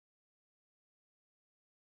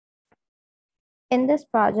In this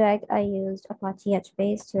project, I used Apache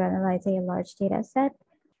HBase to analyze a large data set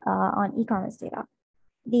on e-commerce data.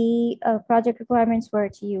 The project requirements were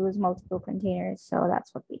to use multiple containers, so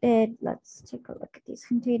that's what we did. Let's take a look at these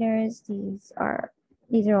containers. These are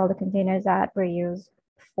all the containers that were used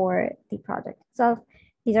for the project itself.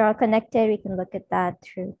 These are all connected. We can look at that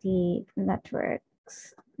through the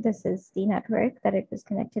networks. This is the network that it was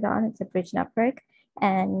connected on. It's a bridge network.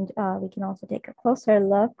 And we can also take a closer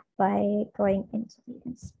look by going into the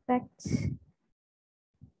inspect.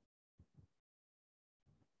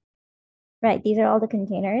 Right, these are all the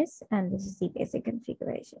containers, and this is the basic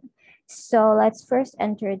configuration. So let's first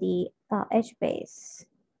enter the HBase.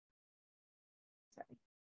 Sorry.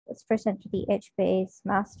 Let's first enter the HBase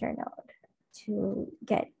master node to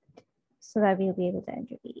get, so that we'll be able to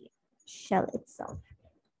enter the shell itself.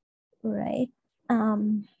 Right.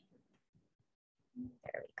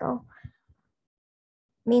 There we go.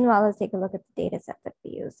 Meanwhile, let's take a look at the data set that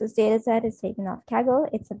we use. This data set is taken off Kaggle.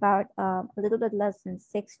 It's about a little bit less than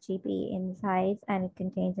 6 GB in size, and it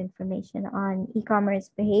contains information on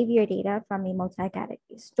e-commerce behavior data from a multi-category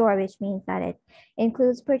store, which means that it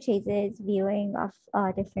includes purchases, viewing of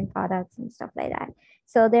different products and stuff like that.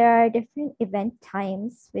 So there are different event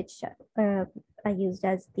times, which I used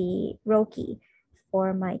as the row key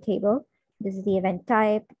for my table. This is the event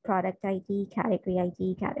type, product ID,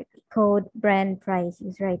 category code, brand, price,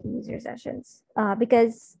 user ID, user sessions.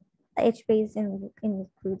 Because HBase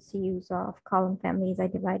includes the use of column families, I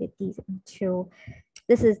divided these into,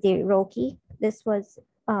 this is the row key. This was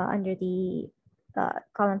under the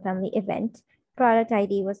column family event. Product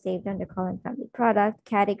ID was saved under column family product,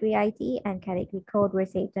 category ID and category code were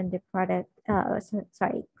saved under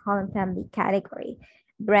column family category.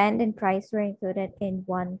 Brand and price were included in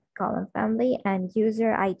one column family, and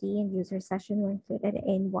user ID and user session were included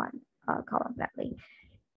in one column family.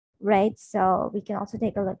 Right, so we can also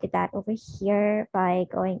take a look at that over here by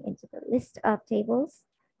going into the list of tables.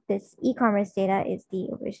 This e-commerce data is the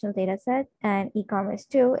original data set, and e-commerce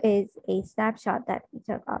 2 is a snapshot that we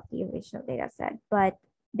took off the original data set. But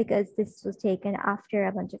because this was taken after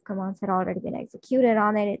a bunch of commands had already been executed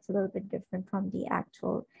on it, it's a little bit different from the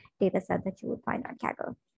actual data set that you would find on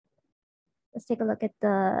Kaggle. Let's take a look at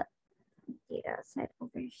the data set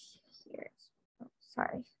over here. Oh,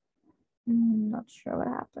 sorry. Not sure what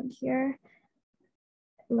happened here.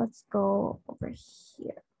 Let's go over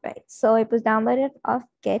here. Right, so it was downloaded off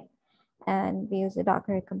Git, and we use the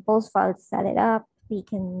Docker compose file to set it up. We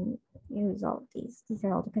can use all of these. These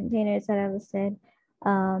are all the containers that I listed.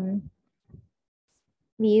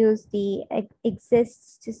 We use the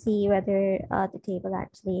exists to see whether the table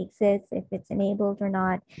actually exists, if it's enabled or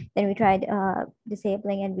not. Then we tried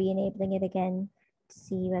disabling and re-enabling it again to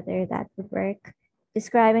see whether that would work.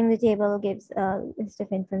 Describing the table gives a list of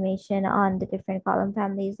information on the different column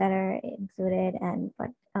families that are included and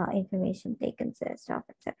what information they consist of,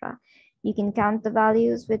 etc. You can count the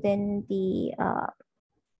values within the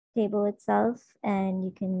table itself, and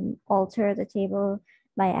you can alter the table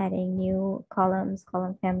by adding new columns,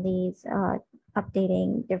 column families,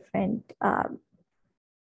 updating different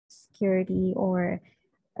security or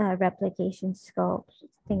replication scopes,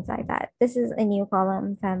 things like that. This is a new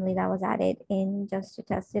column family that was added in just to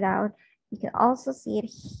test it out. You can also see it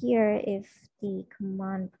here if the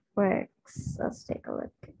command works. Let's take a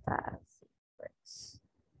look at that.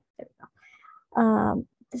 There we go.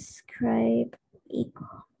 Describe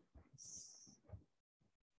equal.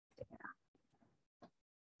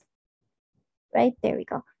 Right, there we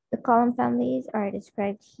go. The column families are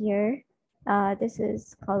described here. This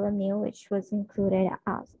is column new, which was included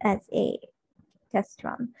as a test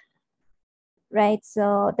run. Right,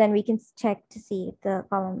 so then we can check to see if the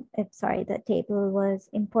table was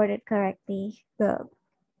imported correctly. The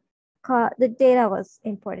data was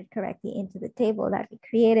imported correctly into the table that we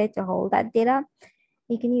created to hold that data.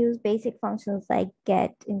 You can use basic functions like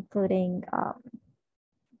get, including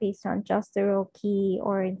based on just the row key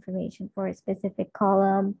or information for a specific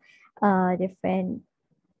column, different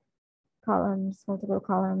columns, multiple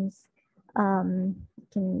columns. You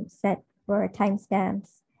can set for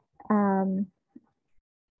timestamps,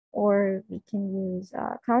 or we can use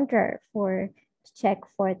a counter to check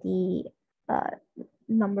for the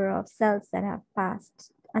number of cells that have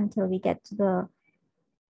passed until we get to the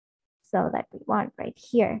cell that we want right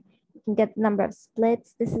here. You can get the number of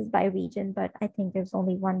splits. This is by region, but I think there's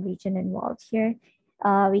only one region involved here.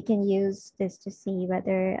 We can use this to see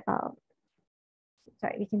whether,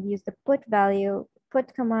 we can use the put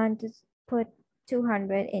command to put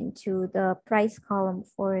 200 into the price column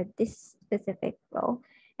for this specific row.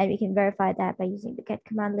 And we can verify that by using the get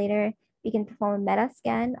command later. We can perform a meta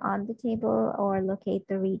scan on the table or locate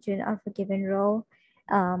the region of a given row.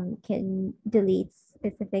 Can delete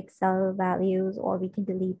specific cell values, or we can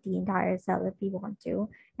delete the entire cell if we want to,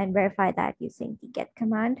 and verify that using the get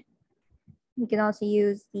command. We can also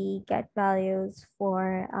use the get values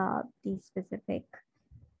for the specific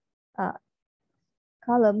uh,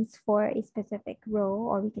 columns for a specific row,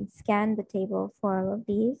 or we can scan the table for all of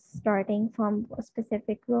these, starting from a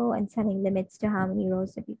specific row and setting limits to how many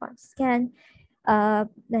rows that we want to scan.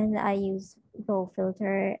 Then I use row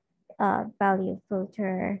filter, value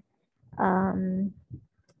filter, um,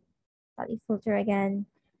 value filter again,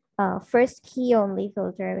 first key only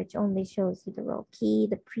filter, which only shows you the row key,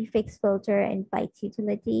 the prefix filter, and bytes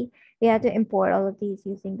utility. We had to import all of these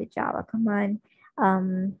using the Java command.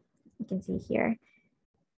 You can see here.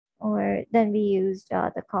 Or then we used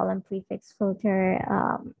the column prefix filter,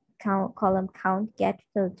 column count get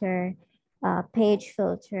filter, page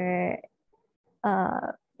filter,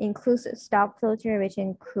 inclusive stop filter, which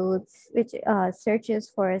searches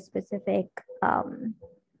for a specific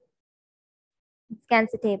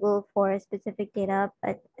scans the table for specific data,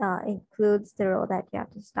 but includes the row that you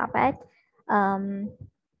have to stop at.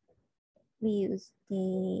 We use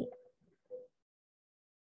the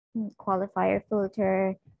qualifier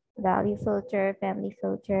filter, value filter, family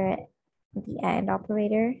filter, the AND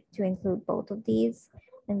operator to include both of these.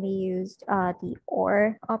 And we used the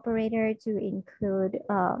OR operator to include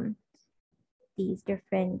these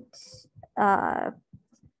different uh,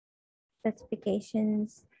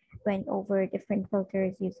 specifications, went over different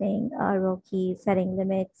filters using row keys, setting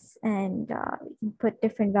limits, and we can put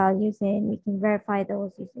different values in. We can verify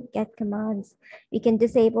those using get commands. We can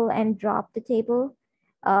disable and drop the table,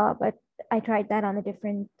 but I tried that on a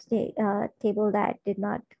different table that did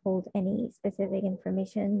not hold any specific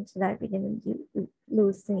information so that we didn't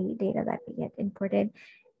lose the data that we get imported.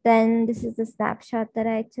 Then this is the snapshot that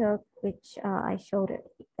I took, which I showed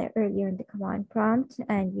earlier in the command prompt,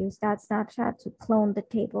 and used that snapshot to clone the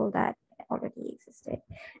table that already existed.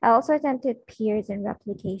 I also attempted peers and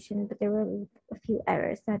replication, but there were a few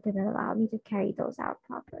errors that didn't allow me to carry those out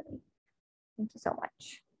properly. Thank you so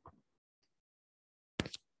much.